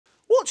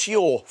What's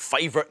your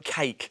favourite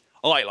cake?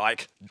 I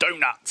like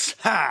donuts.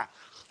 Ha!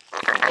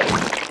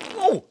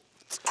 Oh,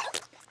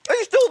 are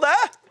you still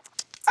there?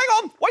 Hang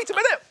on, wait a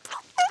minute.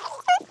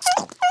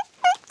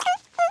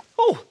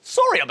 Oh,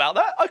 sorry about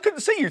that. I couldn't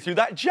see you through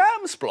that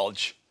jam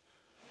splodge.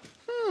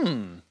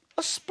 A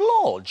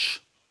splodge.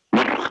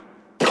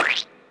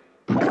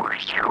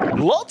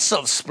 Lots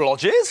of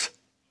splodges.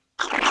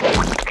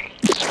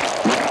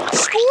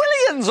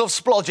 Squillions of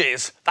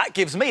splodges. That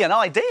gives me an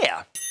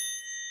idea.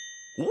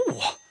 Ooh,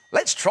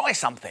 let's try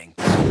something.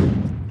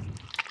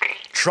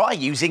 Try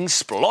using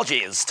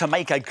splodges to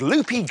make a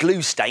gloopy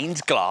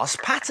glue-stained glass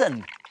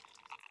pattern.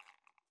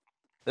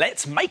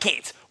 Let's make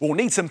it. We'll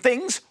need some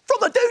things from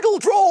the doodle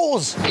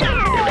drawers.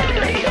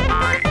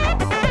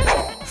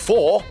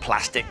 4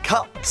 plastic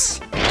cups.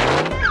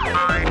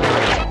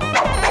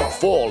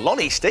 4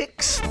 lolly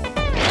sticks.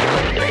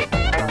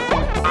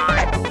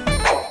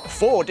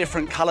 4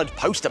 different coloured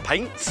poster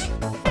paints.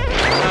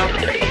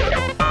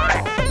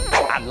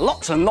 And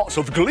lots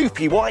of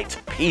gloopy white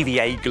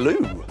PVA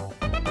glue.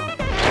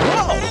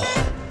 Whoa!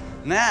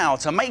 Now,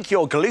 to make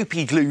your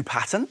gloopy glue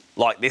pattern,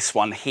 like this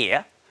one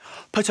here,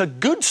 put a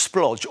good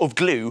splodge of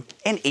glue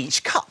in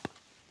each cup,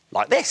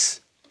 like this.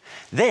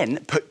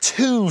 Then put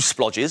 2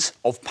 splodges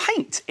of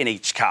paint in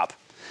each cup.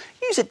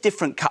 Use a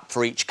different cup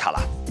for each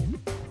colour.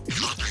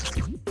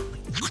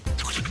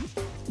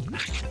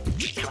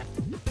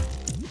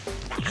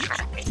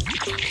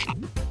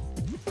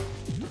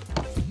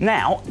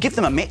 Now, give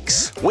them a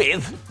mix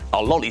with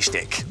a lolly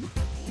stick.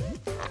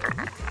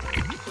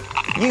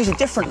 Use a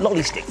different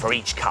lolly stick for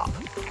each cup.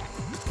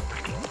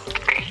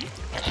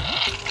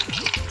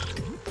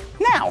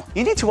 Now,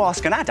 you need to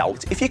ask an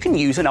adult if you can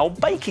use an old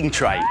baking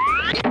tray.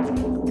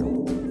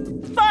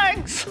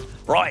 Thanks!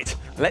 Right,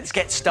 let's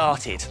get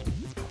started.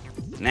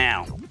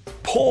 Now,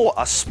 pour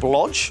a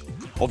splodge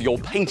of your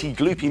painty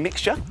gloopy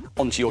mixture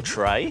onto your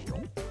tray.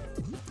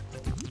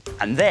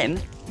 And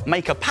then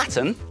make a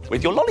pattern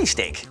with your lolly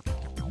stick.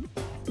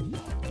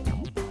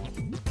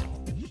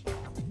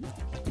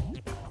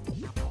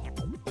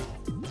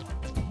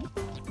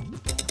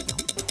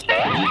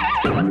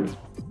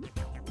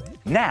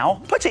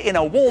 Now, put it in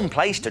a warm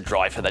place to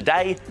dry for the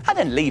day and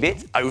then leave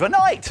it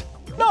overnight.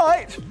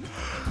 Night!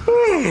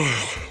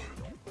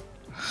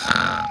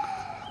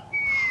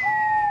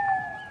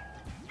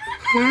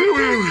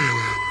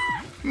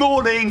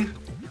 Morning!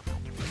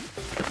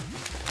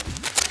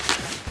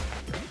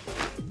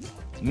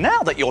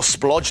 Now that your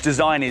splodge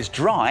design is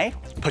dry,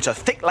 put a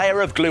thick layer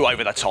of glue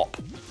over the top.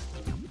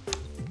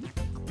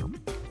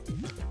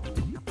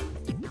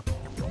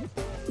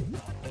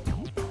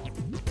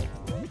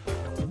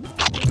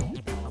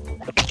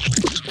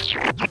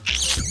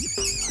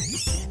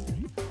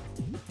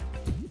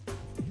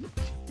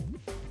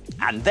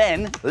 And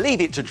then leave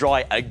it to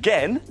dry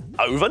again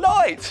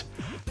overnight.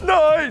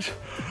 Night!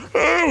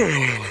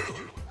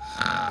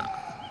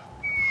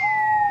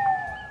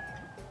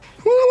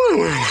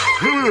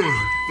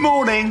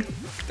 Morning.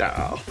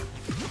 Oh.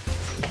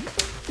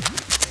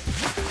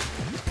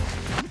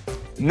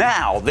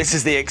 Now, this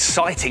is the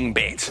exciting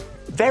bit.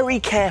 Very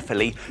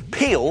carefully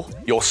peel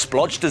your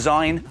splodge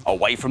design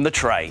away from the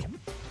tray.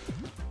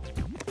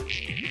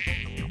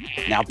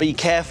 Now be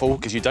careful,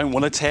 because you don't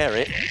want to tear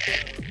it.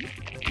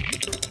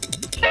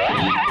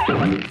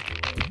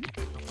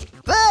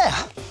 There!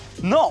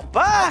 Not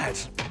bad!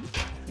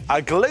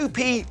 A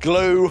gloopy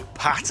glue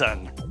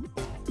pattern.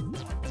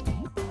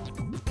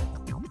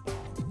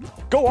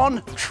 Go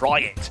on, try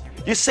it.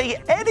 You see,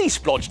 any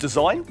splodge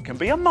design can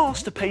be a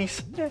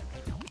masterpiece. Yeah.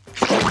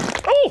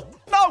 Oh,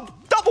 no!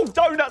 Double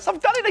donuts! I've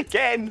done it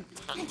again!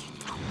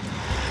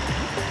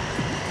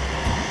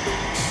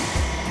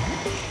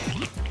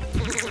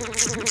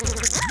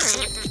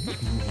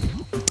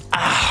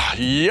 Ah,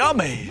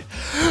 yummy!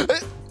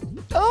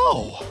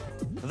 Oh,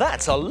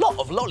 that's a lot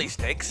of lolly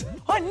sticks.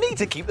 I need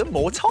to keep them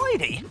more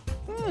tidy.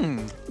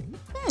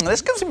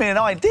 This gives me an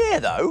idea,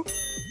 though.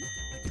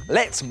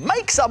 Let's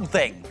make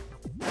something.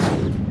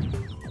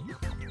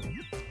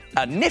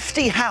 A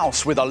nifty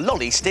house with a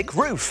lolly stick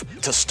roof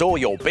to store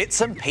your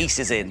bits and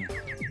pieces in.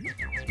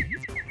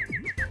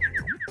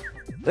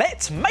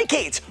 Let's make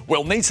it!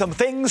 We'll need some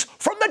things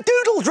from the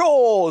doodle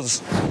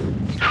drawers.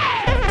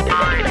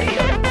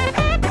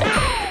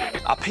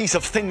 A piece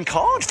of thin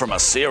card from a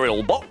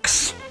cereal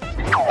box.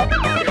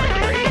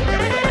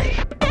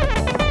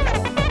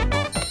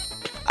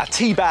 A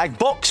tea bag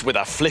box with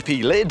a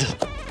flippy lid.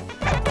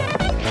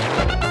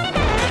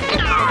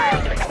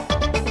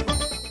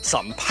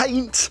 Some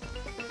paint.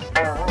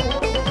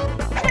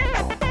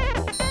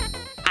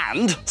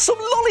 And some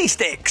lolly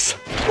sticks.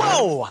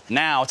 Whoa!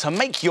 Now, to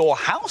make your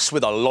house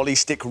with a lolly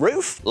stick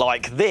roof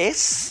like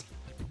this,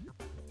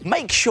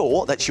 make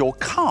sure that your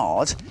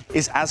card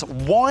is as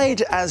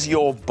wide as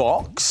your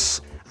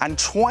box and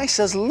twice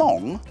as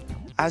long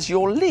as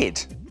your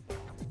lid.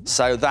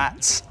 So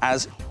that's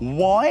as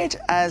wide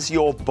as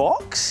your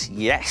box,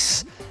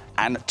 yes,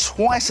 and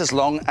twice as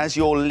long as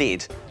your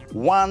lid.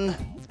 1,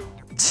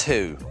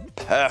 2,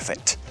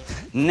 perfect.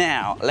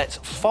 Now, let's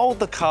fold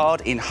the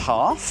card in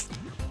half,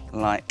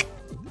 like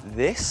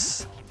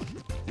this,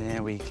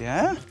 There we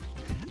go.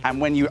 And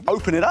when you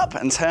open it up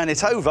and turn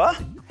it over,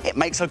 it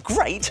makes a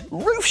great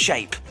roof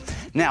shape.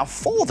 Now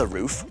for the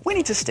roof, we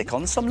need to stick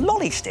on some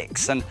lolly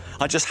sticks, and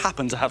I just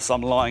happen to have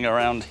some lying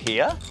around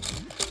here.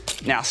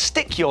 Now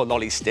stick your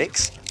lolly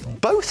sticks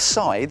both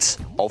sides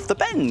of the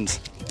bend,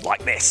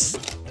 like this.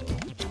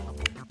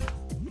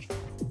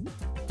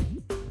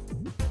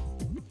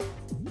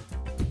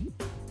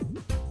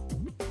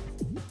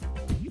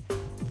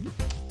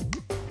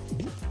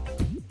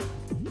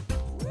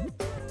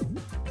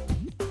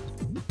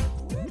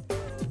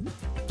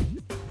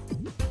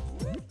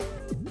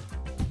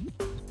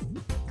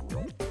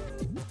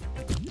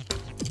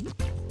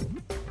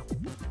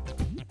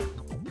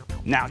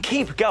 Now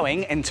keep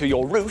going until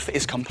your roof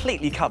is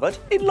completely covered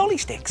in lolly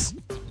sticks.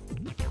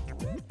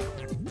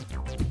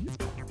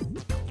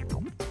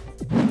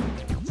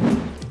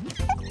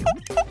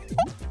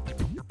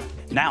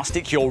 Now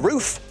stick your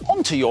roof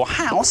onto your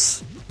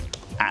house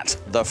at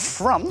the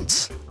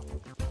front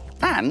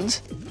and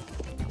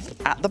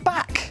at the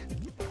back.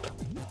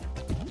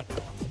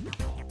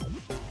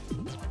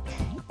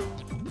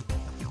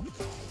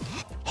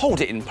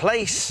 Hold it in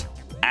place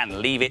and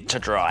leave it to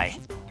dry.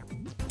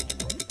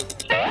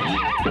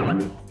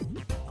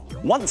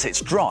 Once it's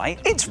dry,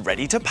 it's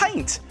ready to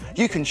paint.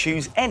 You can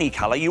choose any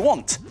colour you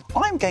want.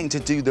 I'm going to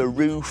do the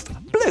roof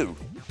blue.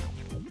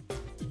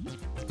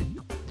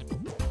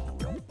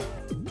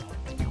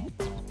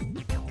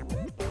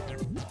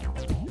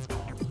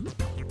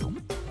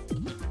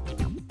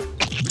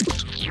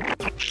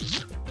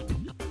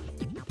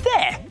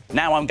 There!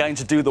 Now I'm going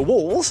to do the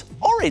walls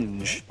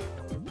orange.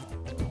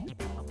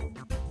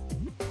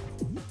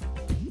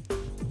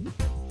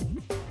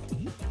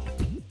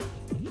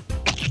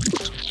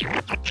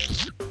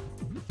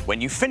 When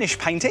you finish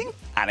painting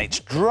and it's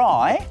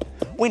dry,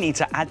 we need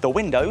to add the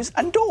windows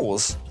and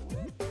doors.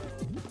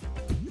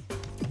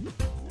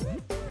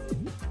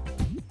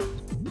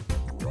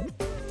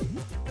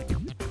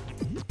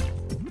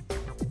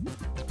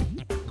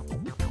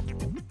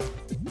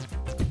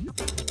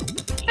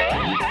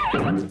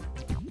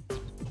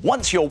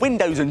 Once your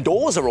windows and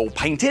doors are all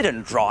painted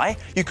and dry,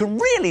 you can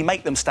really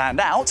make them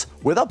stand out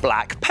with a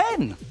black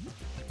pen.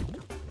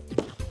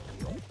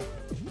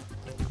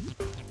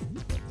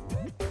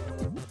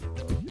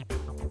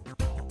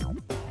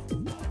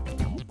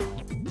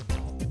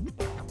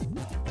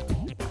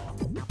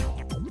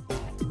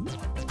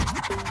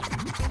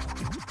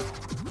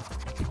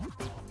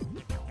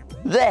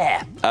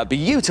 There, a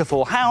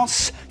beautiful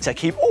house to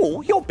keep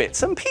all your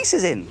bits and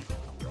pieces in.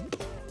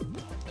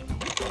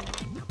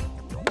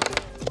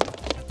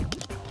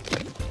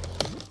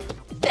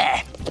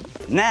 There.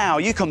 Now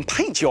you can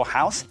paint your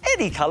house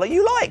any colour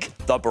you like.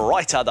 The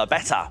brighter the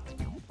better.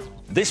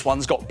 This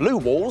one's got blue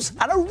walls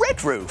and a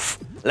red roof.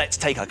 Let's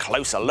take a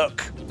closer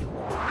look.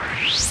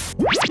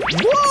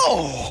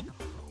 Whoa!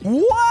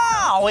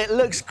 Wow, it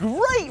looks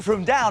great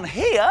from down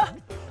here.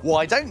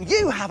 Why don't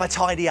you have a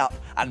tidy up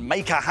and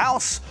make a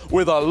house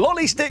with a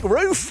lolly stick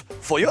roof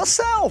for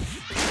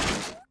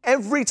yourself?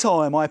 Every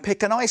time I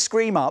pick an ice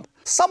cream up,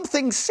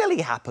 something silly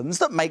happens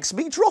that makes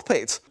me drop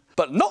it.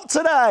 But not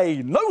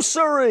today, no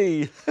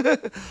siree.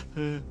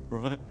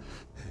 Right,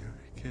 here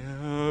we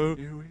go,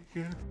 here we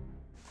go.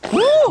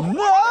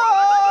 No!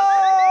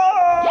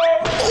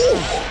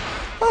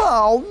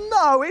 Oh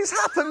no, it's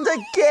happened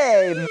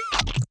again.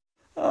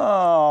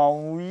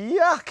 Oh,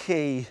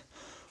 yucky.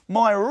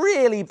 My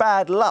really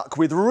bad luck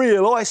with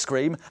real ice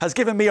cream has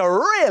given me a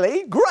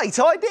really great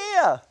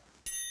idea.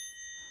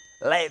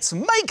 Let's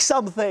make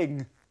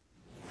something.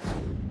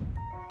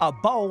 A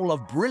bowl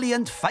of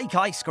brilliant fake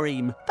ice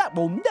cream that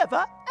will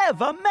never,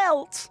 ever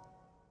melt.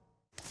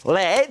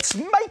 Let's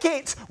make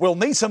it. We'll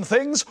need some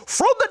things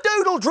from the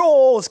doodle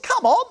drawers.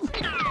 Come on.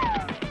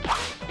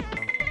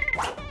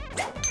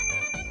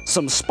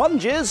 Some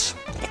sponges.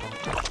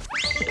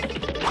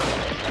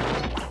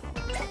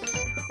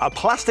 A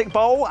plastic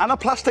bowl and a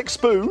plastic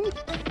spoon.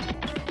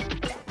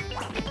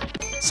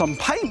 Some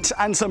paint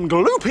and some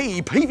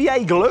gloopy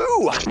PVA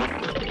glue.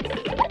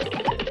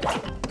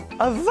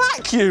 A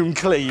vacuum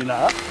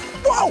cleaner.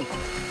 Whoa!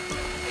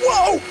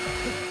 Whoa!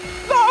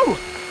 No!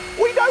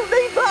 We don't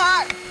need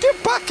that!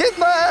 Get back in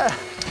there!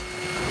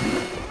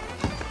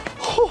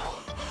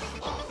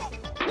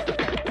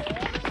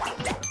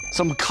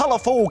 Some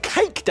colourful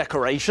cake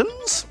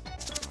decorations.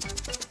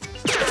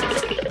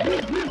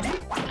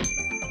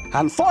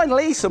 And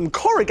finally, some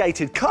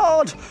corrugated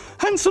card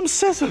and some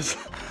scissors.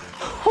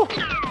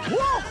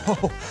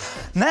 Whoa.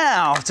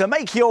 Now, to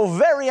make your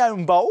very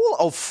own bowl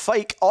of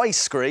fake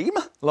ice cream,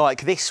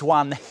 like this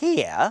one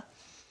here,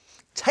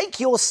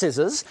 take your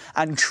scissors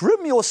and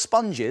trim your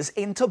sponges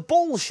into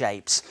ball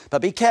shapes.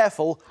 But be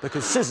careful,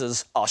 because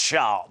scissors are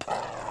sharp.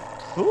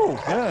 Ooh,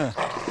 yeah.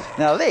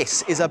 Now,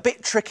 this is a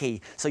bit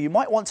tricky, so you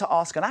might want to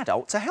ask an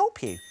adult to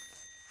help you.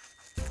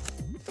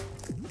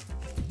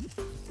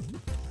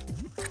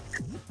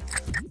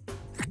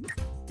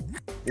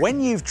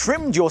 When you've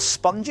trimmed your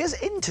sponges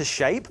into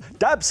shape,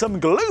 dab some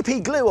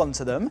gloopy glue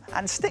onto them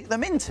and stick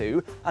them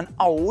into an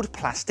old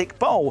plastic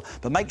bowl.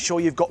 But make sure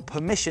you've got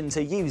permission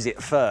to use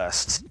it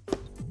first.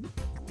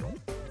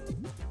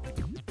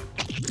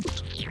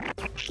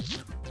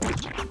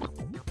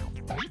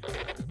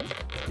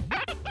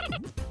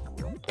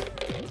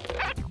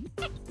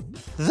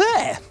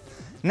 There.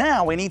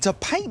 Now we need to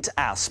paint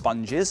our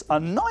sponges a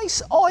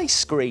nice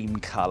ice cream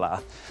colour.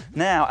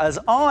 Now, as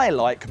I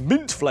like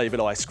mint flavoured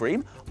ice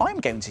cream, I'm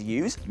going to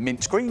use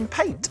mint green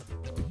paint.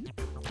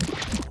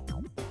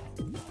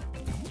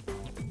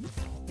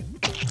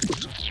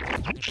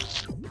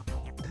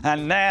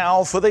 And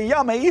now for the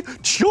yummy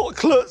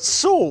chocolate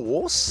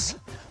sauce.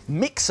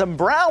 Mix some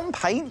brown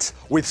paint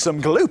with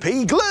some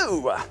gloopy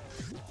glue.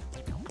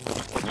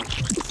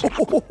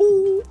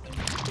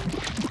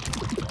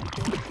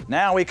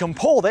 Now we can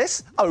pour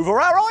this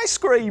over our ice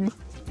cream.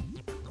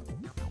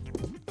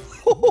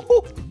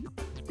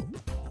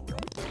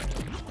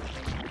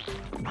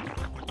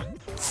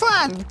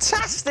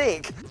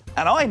 Fantastic!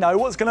 And I know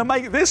what's going to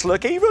make this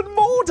look even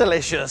more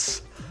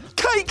delicious.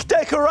 Cake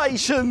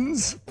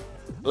decorations!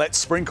 Let's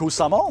sprinkle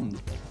some on.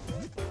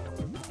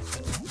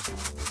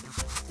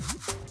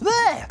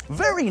 There,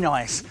 very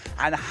nice.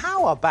 And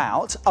how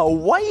about a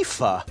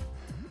wafer?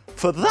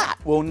 For that,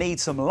 we'll need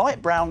some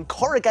light brown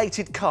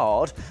corrugated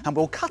card and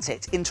we'll cut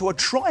it into a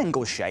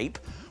triangle shape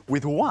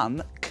with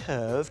one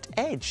curved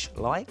edge,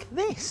 like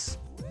this.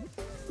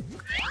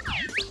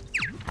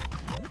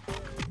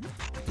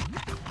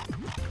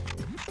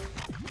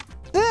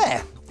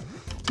 There.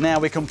 Now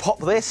we can pop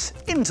this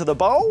into the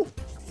bowl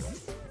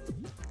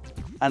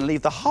and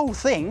leave the whole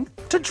thing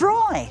to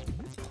dry.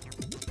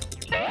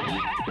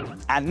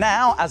 And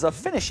now, as a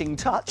finishing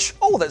touch,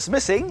 all that's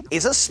missing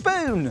is a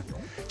spoon.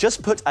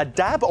 Just put a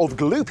dab of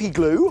gloopy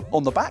glue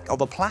on the back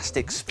of a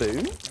plastic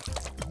spoon.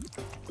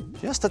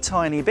 Just a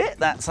tiny bit,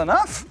 that's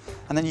enough.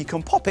 And then you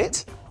can pop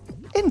it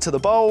into the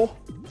bowl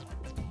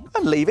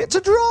and leave it to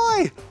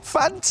dry.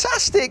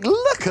 Fantastic,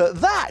 look at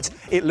that.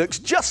 It looks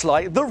just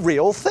like the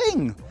real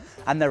thing.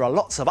 And there are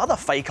lots of other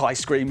fake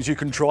ice creams you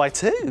can try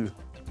too.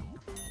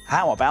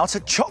 How about a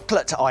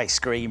chocolate ice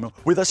cream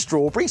with a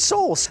strawberry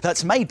sauce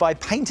that's made by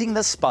painting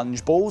the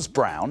sponge balls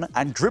brown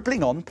and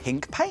dribbling on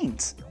pink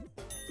paint?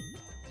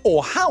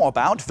 Or how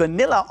about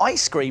vanilla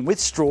ice cream with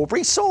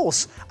strawberry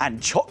sauce and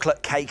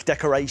chocolate cake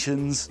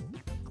decorations?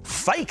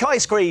 Fake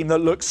ice cream that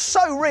looks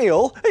so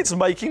real, it's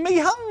making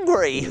me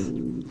hungry.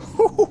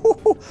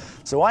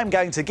 So I'm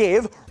going to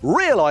give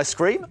real ice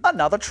cream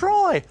another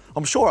try.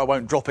 I'm sure I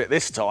won't drop it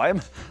this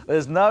time.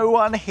 There's no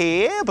one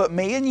here but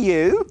me and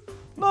you.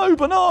 No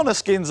banana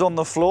skins on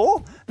the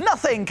floor.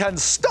 Nothing can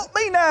stop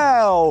me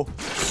now.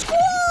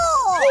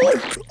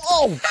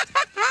 Oh.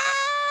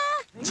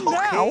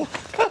 Now,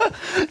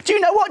 do you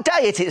know what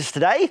day it is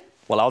today?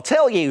 Well, I'll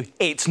tell you,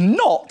 it's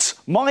not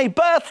my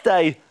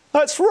birthday.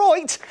 That's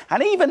right.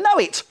 And even though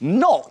it's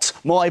not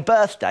my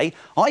birthday,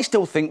 I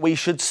still think we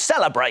should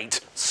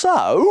celebrate.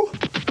 So...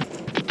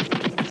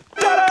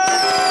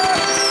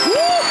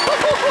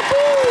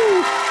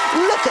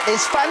 Look at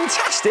this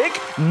fantastic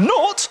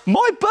not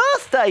my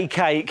birthday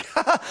cake.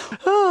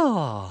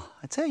 Oh,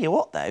 I tell you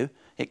what, though,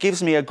 it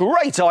gives me a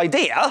great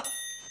idea.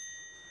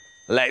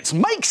 Let's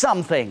make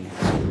something.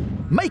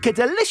 Make a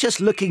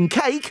delicious-looking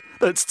cake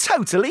that's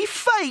totally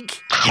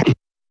fake.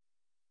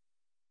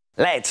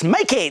 Let's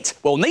make it.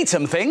 We'll need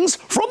some things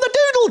from the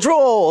doodle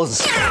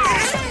drawers.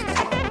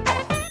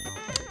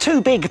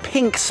 2 big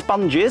pink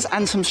sponges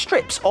and some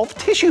strips of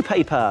tissue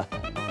paper.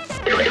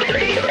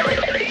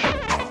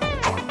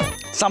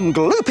 Some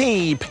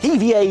gloopy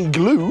PVA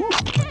glue.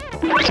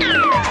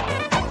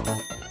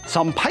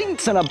 Some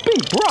paints and a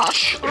big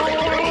brush.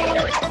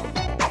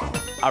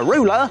 A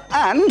ruler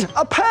and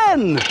a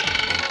pen.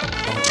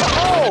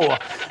 Oh,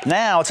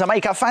 now to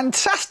make a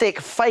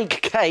fantastic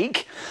fake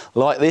cake,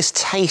 like this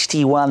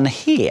tasty one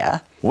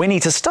here, we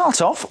need to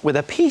start off with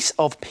a piece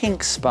of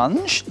pink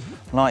sponge,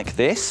 like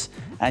this,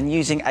 and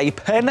using a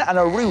pen and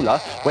a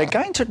ruler, we're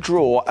going to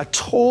draw a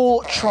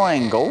tall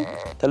triangle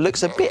that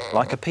looks a bit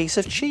like a piece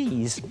of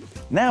cheese.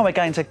 Now we're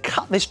going to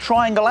cut this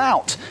triangle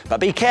out, but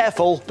be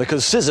careful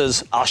because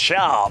scissors are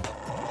sharp.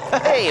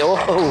 Hey,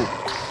 oh.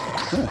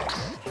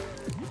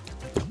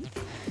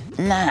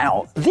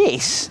 Now,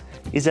 this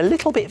is a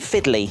little bit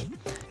fiddly,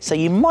 so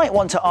you might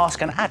want to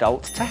ask an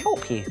adult to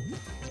help you.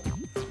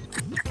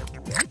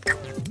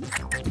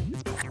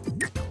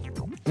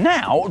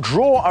 Now,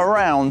 draw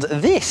around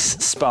this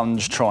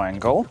sponge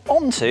triangle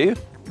onto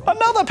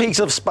another piece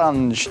of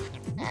sponge.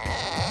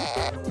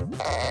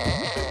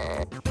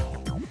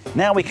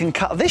 Now we can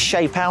cut this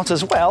shape out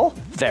as well,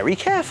 very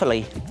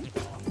carefully.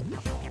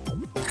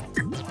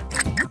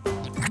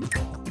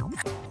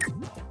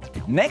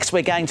 Next,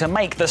 we're going to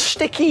make the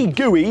sticky,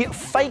 gooey,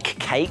 fake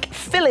cake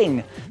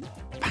filling.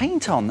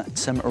 Paint on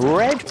some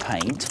red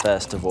paint,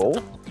 first of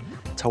all,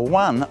 to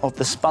one of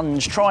the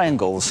sponge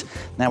triangles.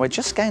 Now, we're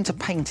just going to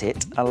paint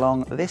it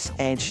along this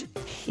edge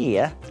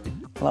here,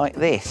 like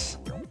this.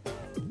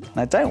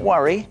 Now, don't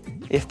worry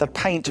if the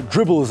paint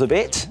dribbles a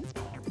bit.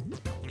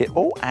 It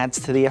all adds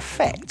to the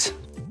effect.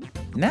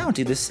 Now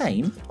do the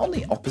same on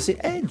the opposite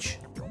edge.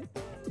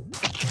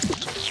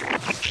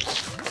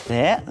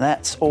 There,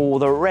 that's all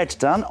the red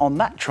done on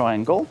that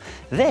triangle.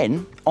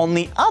 Then, on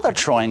the other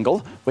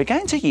triangle, we're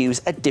going to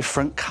use a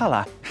different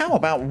colour. How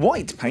about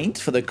white paint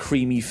for the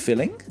creamy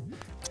filling?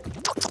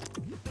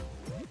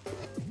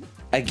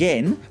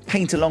 Again,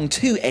 paint along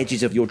two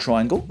edges of your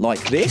triangle,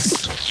 like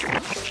this.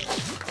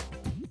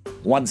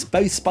 Once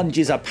both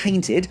sponges are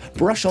painted,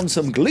 brush on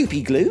some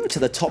gloopy glue to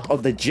the top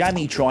of the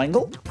jammy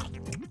triangle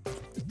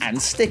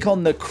and stick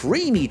on the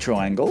creamy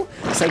triangle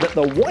so that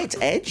the white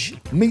edge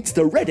meets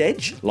the red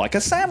edge like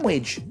a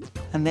sandwich.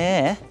 And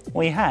there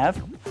we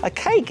have a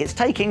cake. It's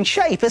taking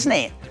shape, isn't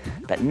it?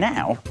 But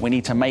now we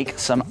need to make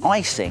some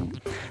icing.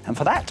 And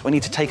for that, we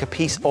need to take a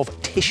piece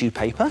of tissue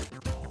paper.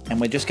 And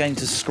we're just going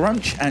to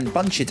scrunch and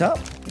bunch it up.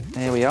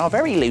 There we are,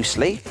 very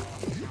loosely.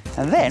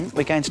 And then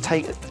we're going to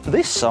take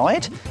this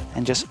side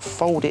and just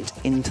fold it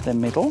into the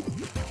middle,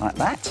 like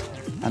that.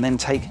 And then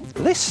take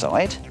this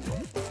side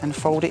and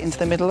fold it into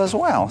the middle as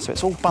well. So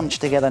it's all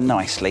bunched together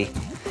nicely.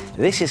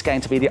 This is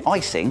going to be the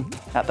icing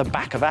at the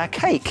back of our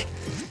cake.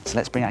 So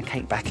let's bring our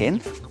cake back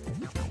in.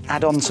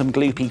 Add on some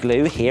gloopy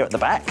glue here at the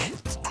back.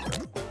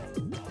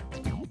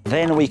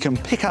 Then we can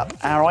pick up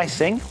our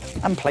icing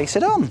and place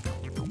it on.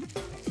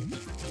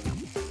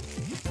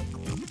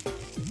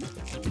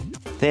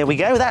 There we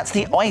go, that's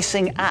the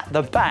icing at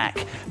the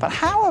back. But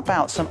how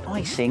about some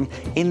icing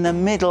in the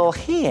middle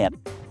here?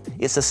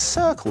 It's a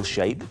circle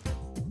shape.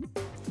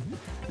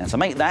 Now to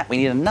make that, we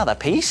need another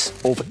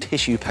piece of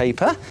tissue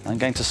paper. I'm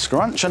going to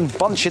scrunch and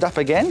bunch it up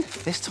again,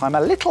 this time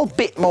a little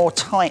bit more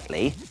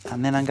tightly,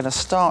 and then I'm going to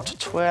start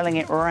twirling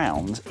it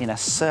around in a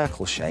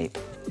circle shape.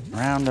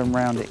 Round and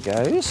round it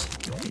goes.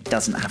 It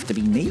doesn't have to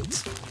be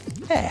neat.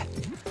 There,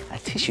 a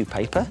tissue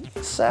paper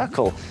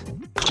circle.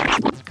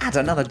 Add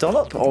another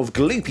dollop of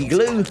gloopy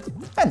glue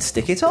and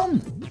stick it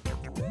on.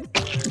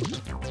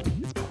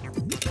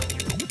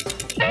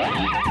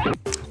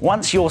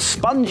 Once your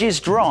sponge is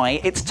dry,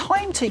 it's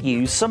time to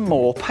use some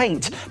more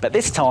paint. But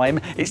this time,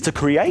 it's to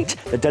create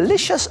the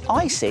delicious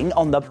icing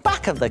on the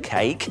back of the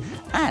cake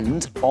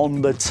and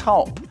on the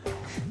top.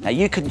 Now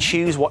you can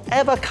choose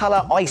whatever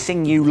colour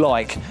icing you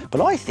like,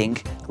 but I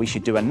think we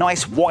should do a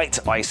nice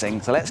white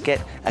icing. So let's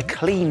get a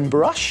clean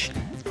brush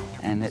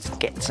and let's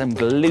get some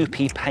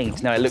gloopy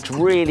paint. Now it looks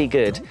really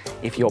good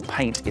if your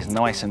paint is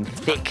nice and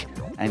thick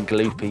and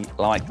gloopy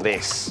like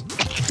this.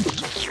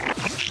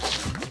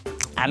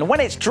 And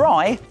when it's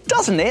dry,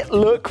 doesn't it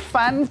look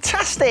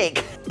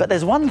fantastic? But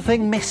there's one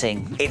thing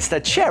missing. It's the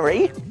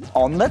cherry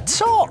on the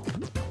top.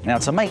 Now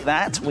to make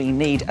that, we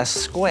need a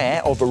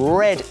square of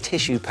red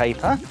tissue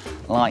paper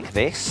like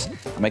this,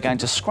 and we're going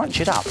to scrunch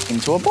it up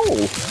into a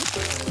ball.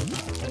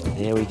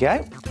 There we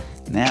go.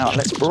 Now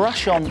let's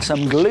brush on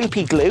some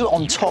gloopy glue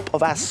on top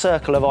of our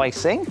circle of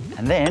icing,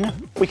 and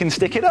then we can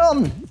stick it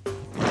on.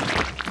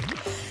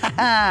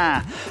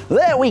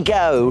 There we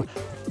go.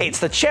 It's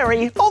the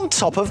cherry on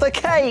top of the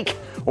cake.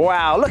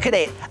 Wow, look at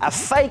it, a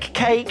fake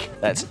cake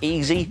that's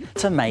easy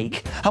to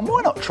make. And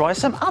why not try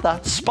some other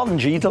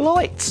spongy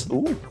delights?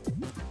 Ooh.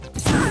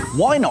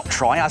 Why not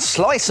try a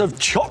slice of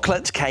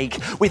chocolate cake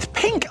with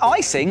pink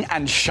icing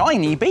and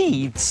shiny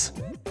beads?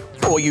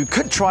 Or you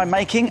could try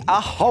making a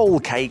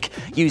whole cake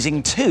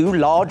using two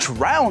large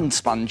round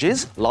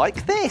sponges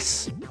like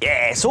this.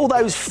 Yes, all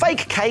those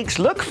fake cakes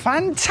look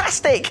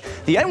fantastic.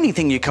 The only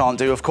thing you can't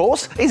do, of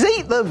course, is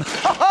eat them.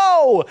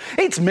 Oh,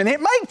 it's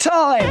Minute Make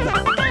time.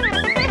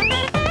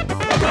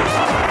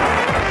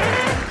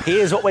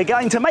 Here's what we're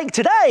going to make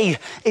today.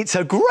 It's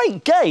a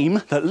great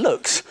game that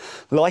looks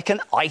like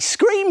an ice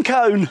cream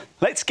cone.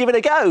 Let's give it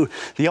a go.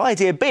 The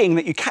idea being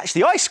that you catch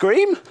the ice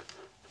cream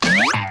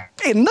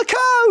in the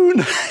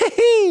cone.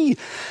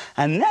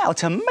 And now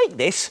to make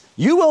this,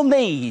 you will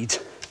need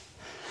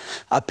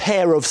a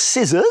pair of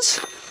scissors,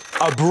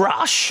 a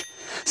brush,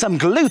 some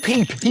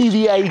gloopy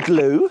PVA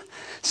glue,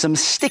 some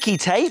sticky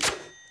tape,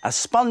 a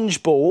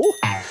sponge ball,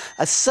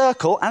 a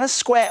circle and a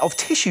square of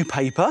tissue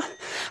paper,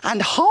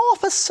 and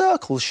half a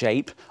circle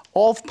shape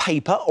of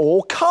paper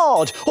or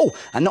card. Oh,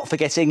 and not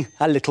forgetting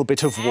a little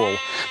bit of wool.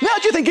 Now,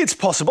 do you think it's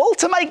possible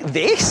to make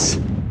this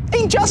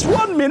in just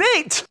 1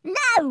 minute?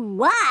 No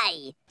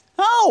way!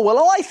 Oh,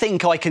 well, I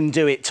think I can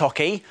do it,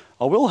 Tocky.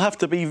 I will have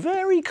to be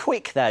very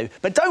quick, though.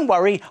 But don't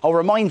worry, I'll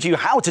remind you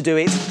how to do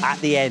it at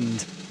the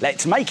end.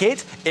 Let's make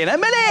it in a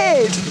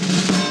minute!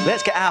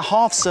 Let's get our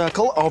half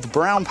circle of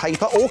brown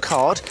paper or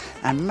card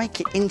and make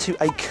it into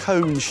a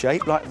cone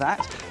shape like that.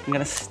 I'm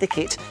going to stick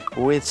it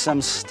with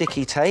some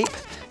sticky tape.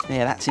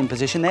 There, that's in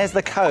position. There's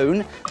the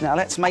cone. Now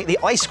let's make the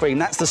ice cream.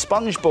 That's the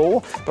sponge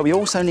ball, but we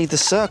also need the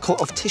circle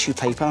of tissue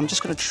paper. I'm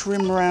just going to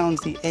trim around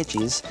the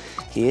edges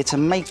here to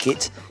make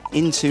it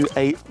into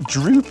a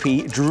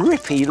droopy,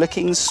 drippy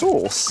looking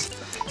sauce.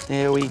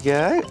 There we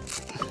go.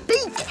 Be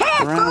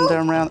careful! Round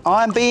and round.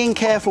 I'm being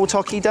careful,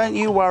 Tocky, don't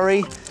you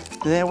worry.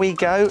 There we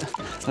go.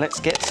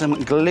 Let's get some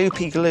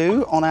gloopy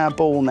glue on our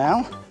ball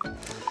now.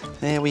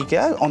 There we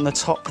go, on the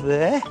top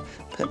there.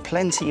 Put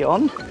plenty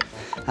on.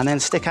 And then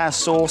stick our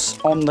sauce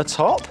on the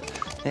top.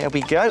 There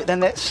we go. Then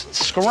let's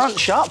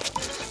scrunch up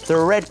the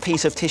red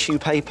piece of tissue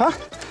paper.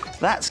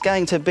 That's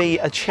going to be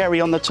a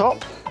cherry on the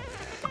top.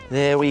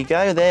 There we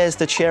go, there's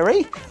the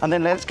cherry. And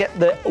then let's get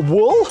the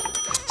wool,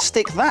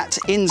 stick that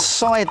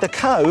inside the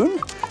cone,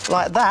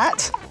 like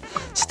that.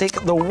 Stick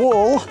the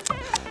wool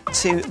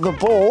to the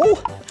ball,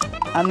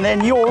 and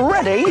then you're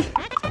ready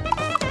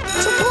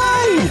to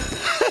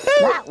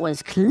That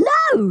was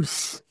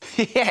close.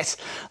 Yes,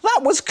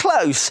 that was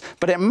close,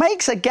 but it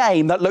makes a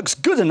game that looks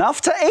good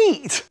enough to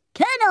eat.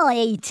 Can I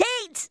eat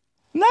it?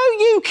 No,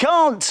 you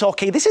can't,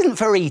 Socky. This isn't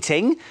for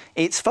eating.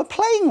 It's for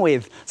playing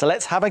with. So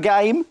let's have a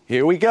game.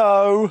 Here we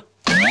go.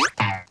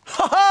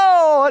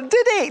 Oh, I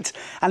did it!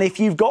 And if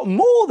you've got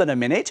more than a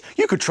minute,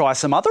 you could try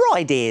some other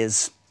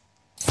ideas.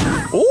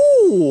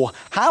 Ooh,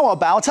 how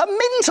about a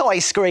mint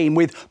ice cream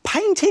with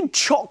painted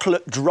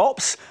chocolate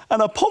drops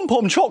and a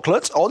pom-pom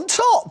chocolate on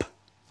top?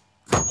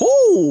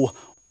 Ooh!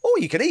 Or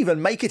you can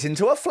even make it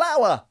into a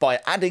flower by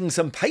adding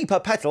some paper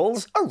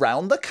petals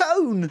around the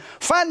cone.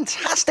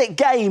 Fantastic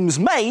games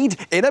made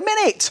in a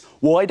minute.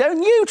 Why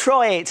don't you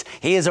try it?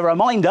 Here's a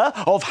reminder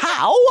of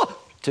how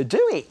to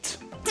do it.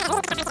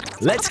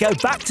 Let's go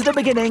back to the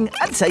beginning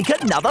and take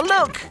another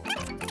look.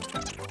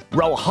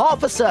 Roll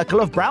half a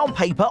circle of brown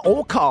paper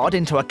or card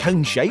into a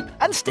cone shape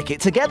and stick it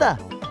together.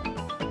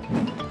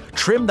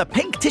 Trim the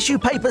pink tissue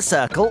paper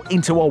circle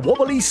into a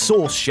wobbly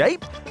sauce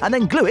shape and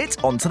then glue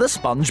it onto the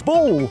sponge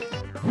ball.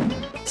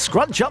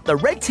 Scrunch up the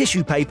red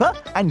tissue paper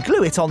and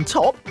glue it on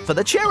top for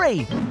the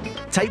cherry.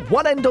 Tape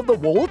one end of the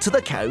wall to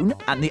the cone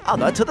and the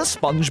other to the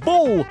sponge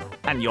ball.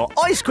 And your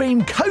ice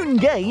cream cone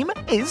game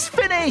is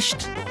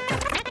finished.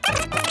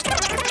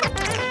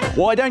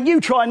 Why don't you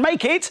try and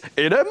make it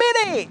in a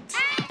minute?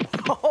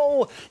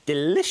 Oh,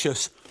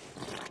 delicious.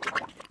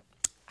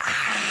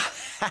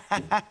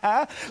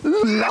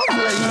 Lovely.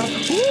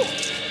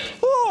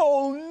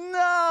 Oh,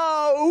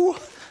 no.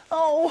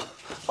 Oh,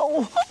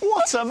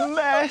 what a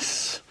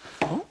mess.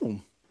 Oh,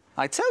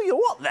 I tell you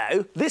what,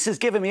 though, this has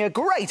given me a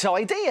great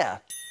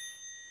idea.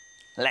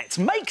 Let's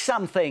make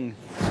something.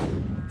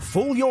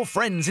 Fool your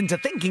friends into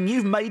thinking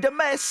you've made a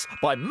mess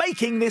by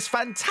making this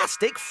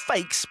fantastic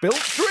fake spilt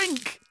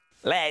drink.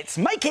 Let's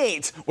make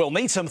it! We'll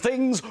need some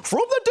things from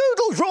the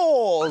doodle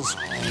drawers.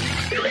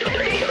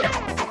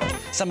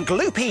 Some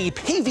gloopy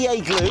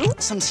PVA glue,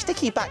 some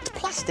sticky-backed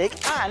plastic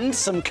and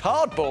some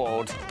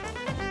cardboard.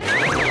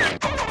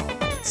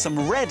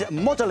 Some red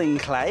modelling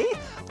clay,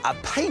 a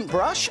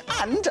paintbrush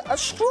and a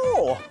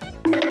straw.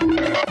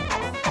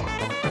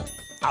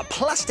 A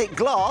plastic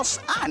glass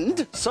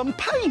and some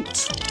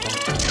paint.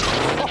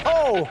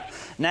 Oh!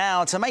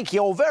 Now, to make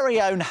your very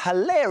own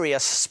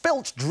hilarious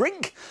spilt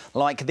drink,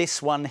 like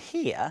this one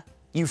here,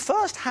 you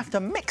first have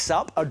to mix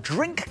up a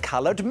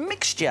drink-coloured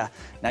mixture.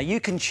 Now, you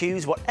can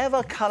choose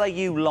whatever colour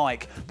you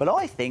like, but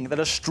I think that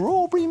a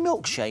strawberry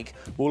milkshake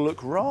will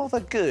look rather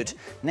good.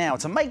 Now,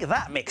 to make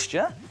that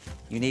mixture,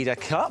 you need a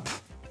cup,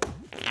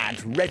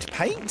 Add red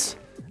paint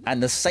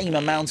and the same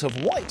amount of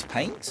white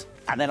paint.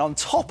 and then on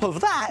top of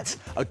that,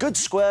 a good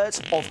squirt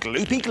of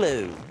gloopy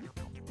glue.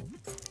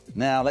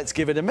 Now, let's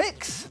give it a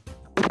mix.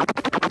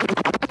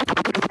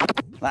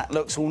 That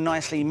looks all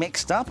nicely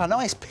mixed up, a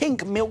nice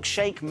pink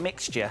milkshake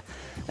mixture.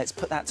 Let's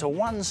put that to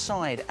one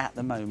side at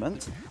the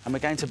moment, and we're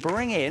going to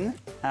bring in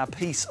our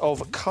piece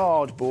of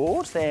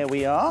cardboard. There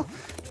we are.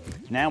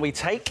 Now we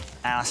take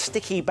our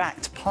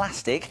sticky-backed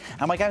plastic,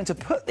 and we're going to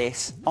put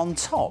this on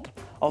top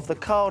of the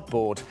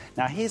cardboard.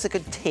 Now, here's a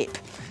good tip.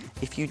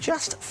 If you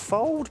just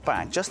fold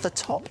back just the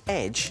top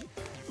edge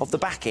of the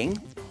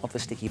backing of the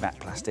sticky-back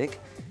plastic,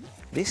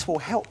 this will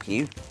help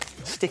you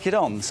stick it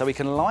on. So we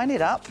can line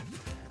it up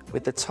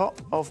with the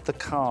top of the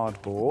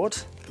cardboard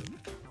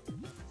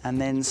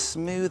and then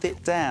smooth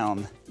it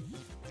down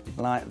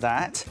like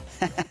that.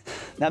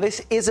 Now,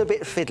 this is a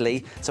bit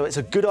fiddly, so it's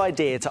a good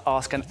idea to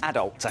ask an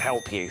adult to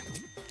help you.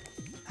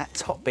 That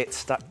top bit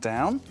stuck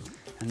down,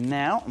 and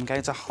now I'm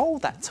going to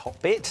hold that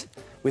top bit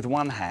with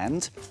one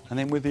hand, and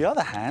then with the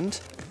other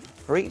hand,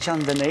 reach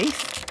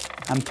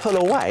underneath and pull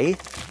away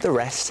the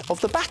rest of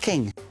the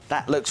backing.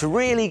 That looks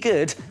really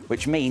good,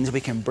 which means we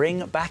can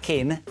bring back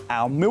in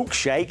our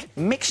milkshake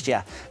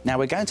mixture. Now,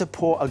 we're going to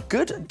pour a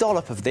good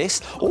dollop of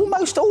this,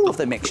 almost all of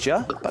the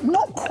mixture, but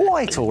not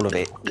quite all of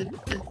it.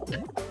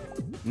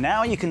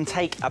 Now you can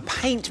take a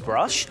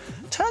paintbrush,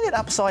 turn it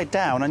upside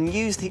down and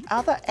use the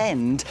other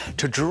end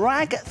to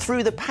drag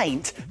through the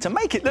paint to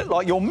make it look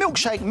like your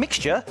milkshake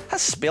mixture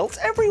has spilt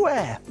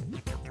everywhere.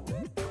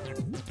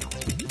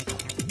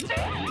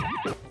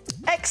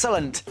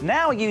 Excellent.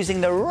 Now,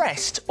 using the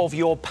rest of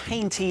your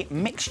painty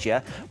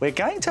mixture, we're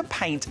going to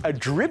paint a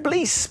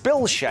dribbly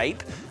spill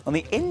shape on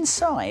the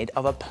inside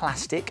of a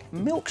plastic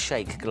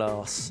milkshake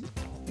glass.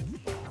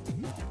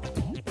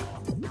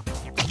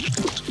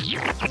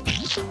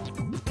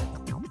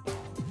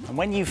 And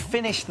when you've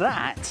finished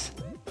that,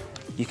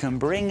 you can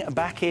bring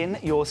back in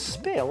your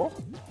spill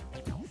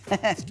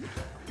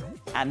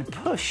and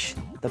push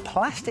the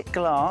plastic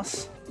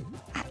glass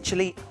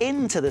actually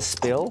into the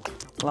spill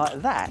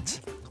like that,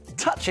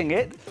 touching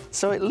it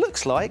so it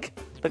looks like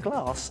the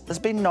glass has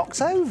been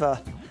knocked over.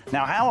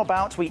 Now, how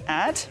about we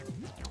add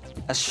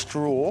a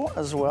straw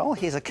as well?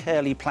 Here's a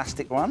curly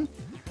plastic one.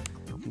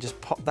 And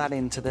just pop that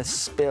into the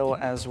spill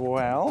as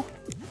well.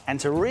 And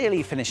to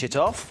really finish it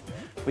off,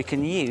 we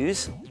can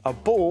use a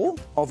ball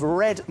of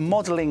red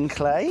modelling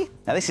clay.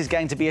 Now, this is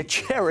going to be a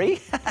cherry.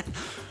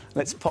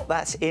 Let's pop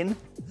that in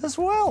as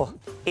well.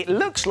 It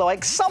looks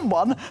like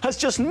someone has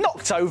just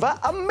knocked over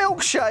a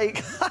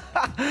milkshake.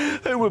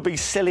 Who would be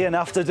silly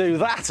enough to do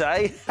that,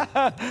 eh?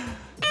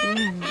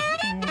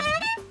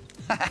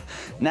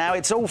 Now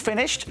it's all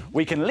finished,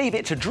 we can leave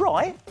it to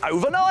dry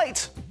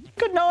overnight.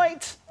 Good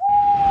night.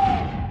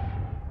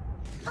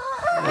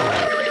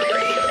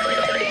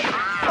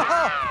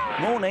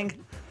 Morning.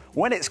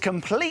 When it's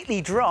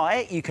completely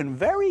dry, you can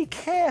very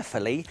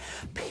carefully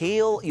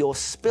peel your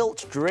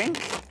spilt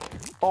drink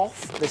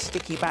off the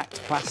sticky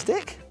backed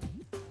plastic,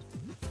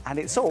 and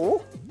it's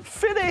all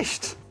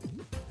finished.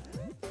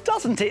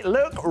 Doesn't it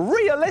look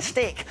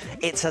realistic?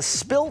 It's a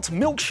spilt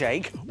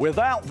milkshake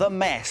without the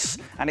mess,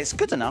 and it's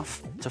good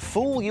enough to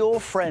fool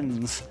your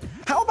friends.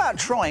 How about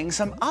trying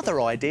some other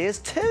ideas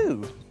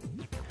too?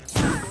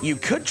 You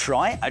could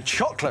try a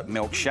chocolate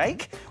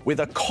milkshake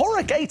with a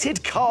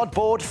corrugated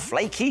cardboard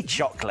flaky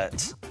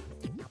chocolate.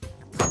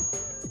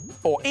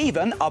 Or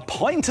even a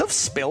pint of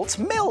spilt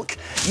milk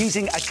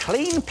using a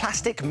clean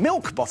plastic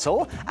milk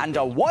bottle and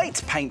a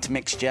white paint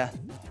mixture.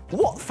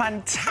 What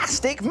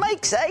fantastic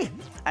makes, eh?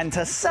 And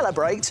to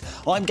celebrate,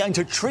 I'm going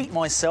to treat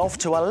myself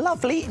to a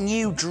lovely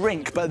new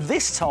drink, but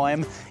this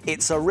time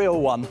it's a real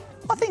one.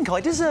 I think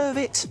I deserve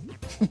it.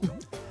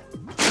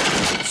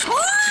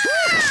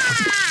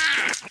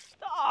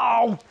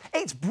 Oh,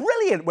 it's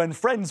brilliant when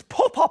friends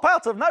pop up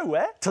out of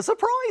nowhere to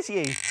surprise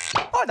you.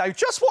 I know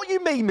just what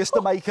you mean,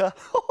 Mr. Maker.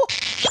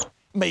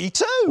 Me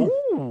too.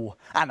 Ooh,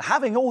 and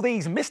having all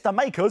these Mr.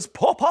 Makers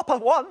pop up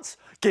at once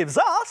gives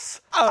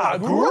us a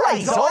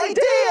great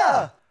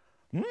idea.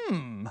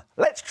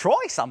 Let's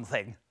try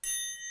something.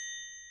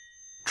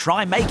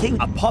 Try making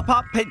a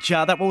pop-up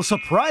picture that will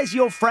surprise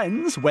your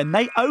friends when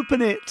they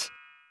open it.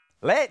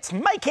 Let's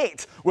make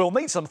it. We'll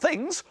need some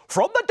things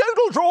from the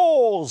doodle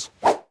drawers.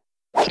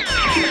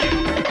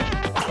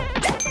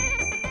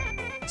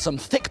 Some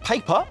thick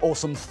paper or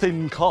some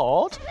thin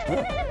card.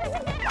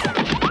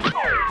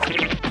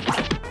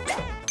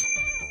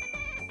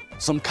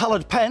 Some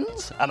coloured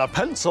pens and a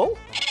pencil.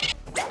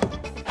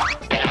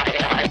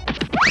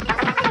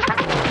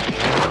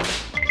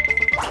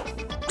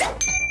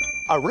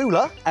 A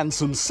ruler and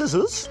some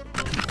scissors.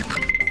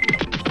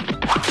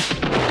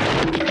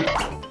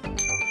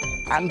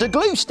 And a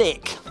glue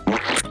stick.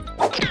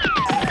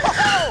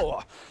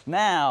 Oh!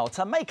 Now,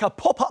 to make a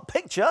pop-up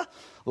picture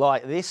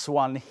like this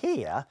one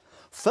here,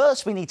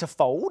 first we need to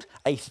fold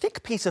a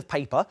thick piece of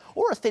paper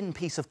or a thin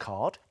piece of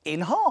card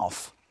in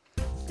half.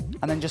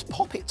 And then just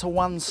pop it to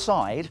one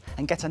side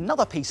and get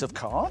another piece of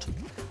card.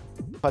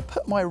 I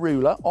put my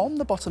ruler on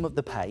the bottom of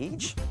the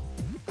page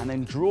and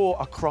then draw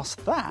across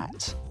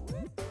that.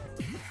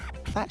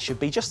 That should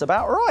be just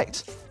about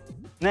right.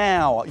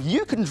 Now,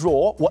 you can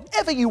draw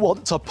whatever you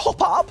want to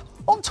pop up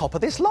on top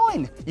of this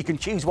line. You can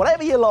choose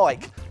whatever you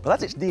like. But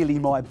as it's nearly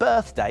my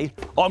birthday,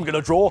 I'm going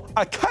to draw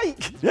a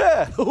cake.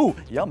 Yeah, ooh,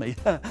 yummy.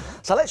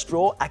 So let's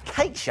draw a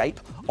cake shape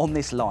on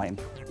this line.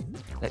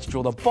 Let's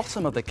draw the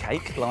bottom of the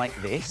cake like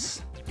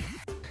this.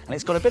 And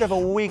it's got a bit of a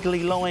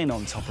wiggly line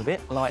on top of it,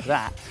 like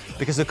that,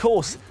 because of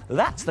course,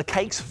 that's the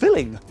cake's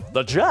filling,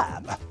 the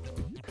jam.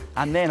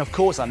 And then, of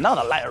course,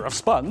 another layer of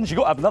sponge. You've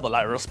got to have another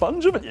layer of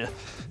sponge, haven't you?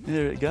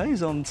 There it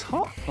goes on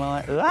top,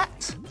 like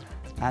that.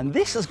 And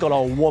this has got a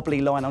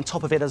wobbly line on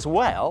top of it as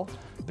well,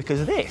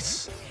 because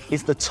this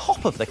is the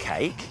top of the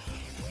cake,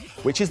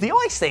 which is the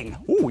icing.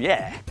 Oh,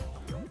 yeah.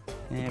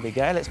 There we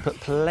go. Let's put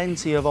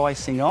plenty of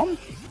icing on.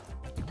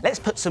 Let's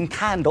put some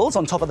candles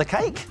on top of the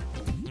cake.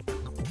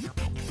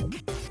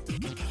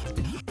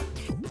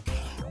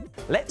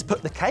 Let's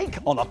put the cake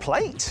on a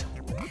plate.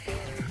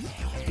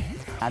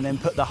 And then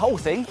put the whole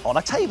thing on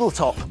a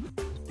tabletop.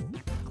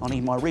 I'll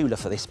need my ruler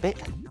for this bit.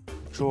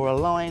 Draw a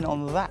line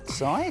on that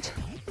side.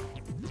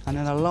 And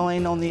then a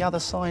line on the other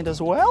side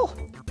as well.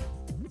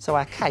 So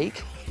our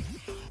cake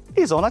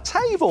is on a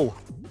table.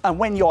 And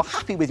when you're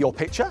happy with your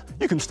picture,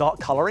 you can start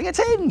colouring it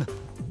in.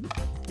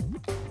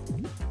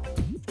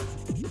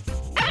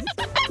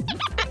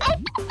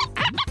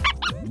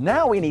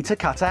 Now we need to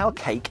cut our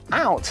cake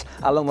out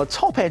along the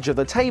top edge of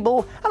the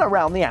table and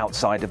around the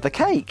outside of the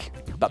cake.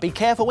 But be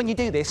careful when you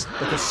do this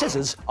because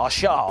scissors are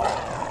sharp.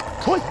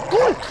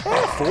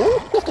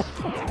 Careful!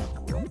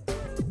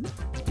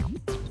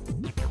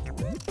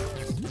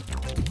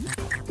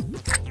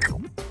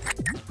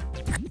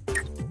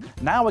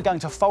 Now we're going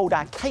to fold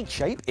our cake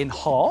shape in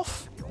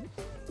half,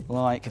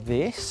 like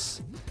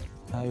this.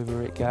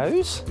 Over it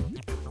goes.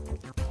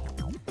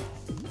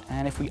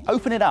 And if we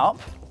open it up,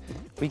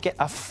 we get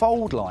a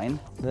fold line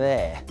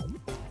there.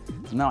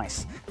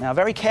 Nice. Now,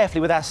 very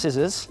carefully with our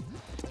scissors,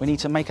 we need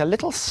to make a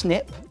little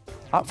snip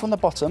up from the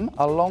bottom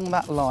along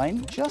that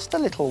line, just a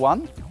little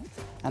one.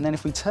 And then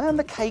if we turn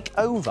the cake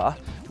over,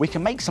 we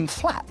can make some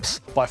flaps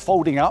by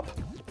folding up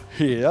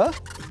here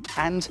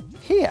and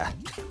here.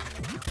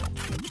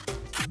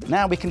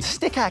 Now we can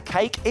stick our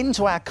cake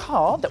into our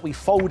card that we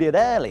folded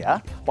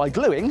earlier by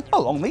gluing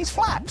along these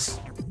flaps.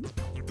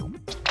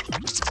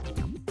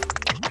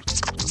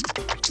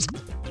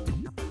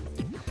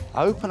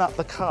 Open up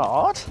the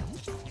card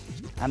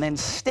and then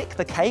stick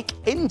the cake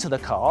into the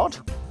card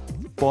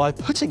by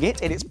putting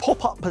it in its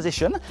pop-up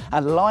position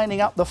and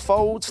lining up the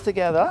folds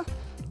together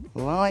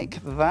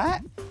like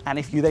that. And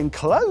if you then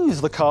close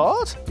the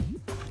card,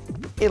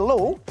 it'll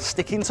all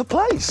stick into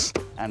place.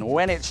 And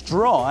when it's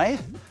dry,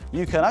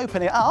 you can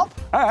open it up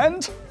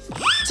and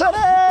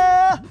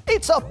ta-da!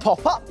 It's a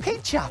pop-up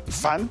picture.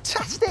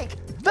 Fantastic!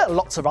 There are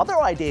lots of other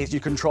ideas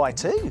you can try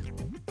too.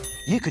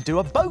 You could do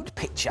a boat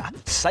picture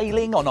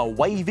sailing on a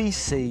wavy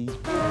sea.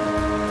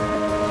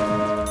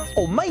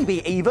 Or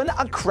maybe even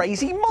a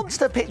crazy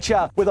monster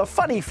picture with a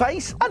funny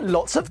face and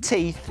lots of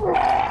teeth.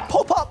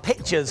 Pop-up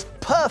pictures,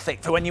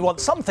 perfect for when you want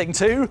something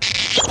to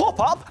pop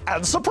up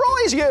and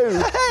surprise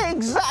you.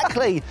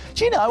 Exactly.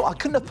 Do you know, I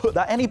couldn't have put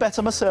that any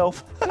better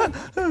myself.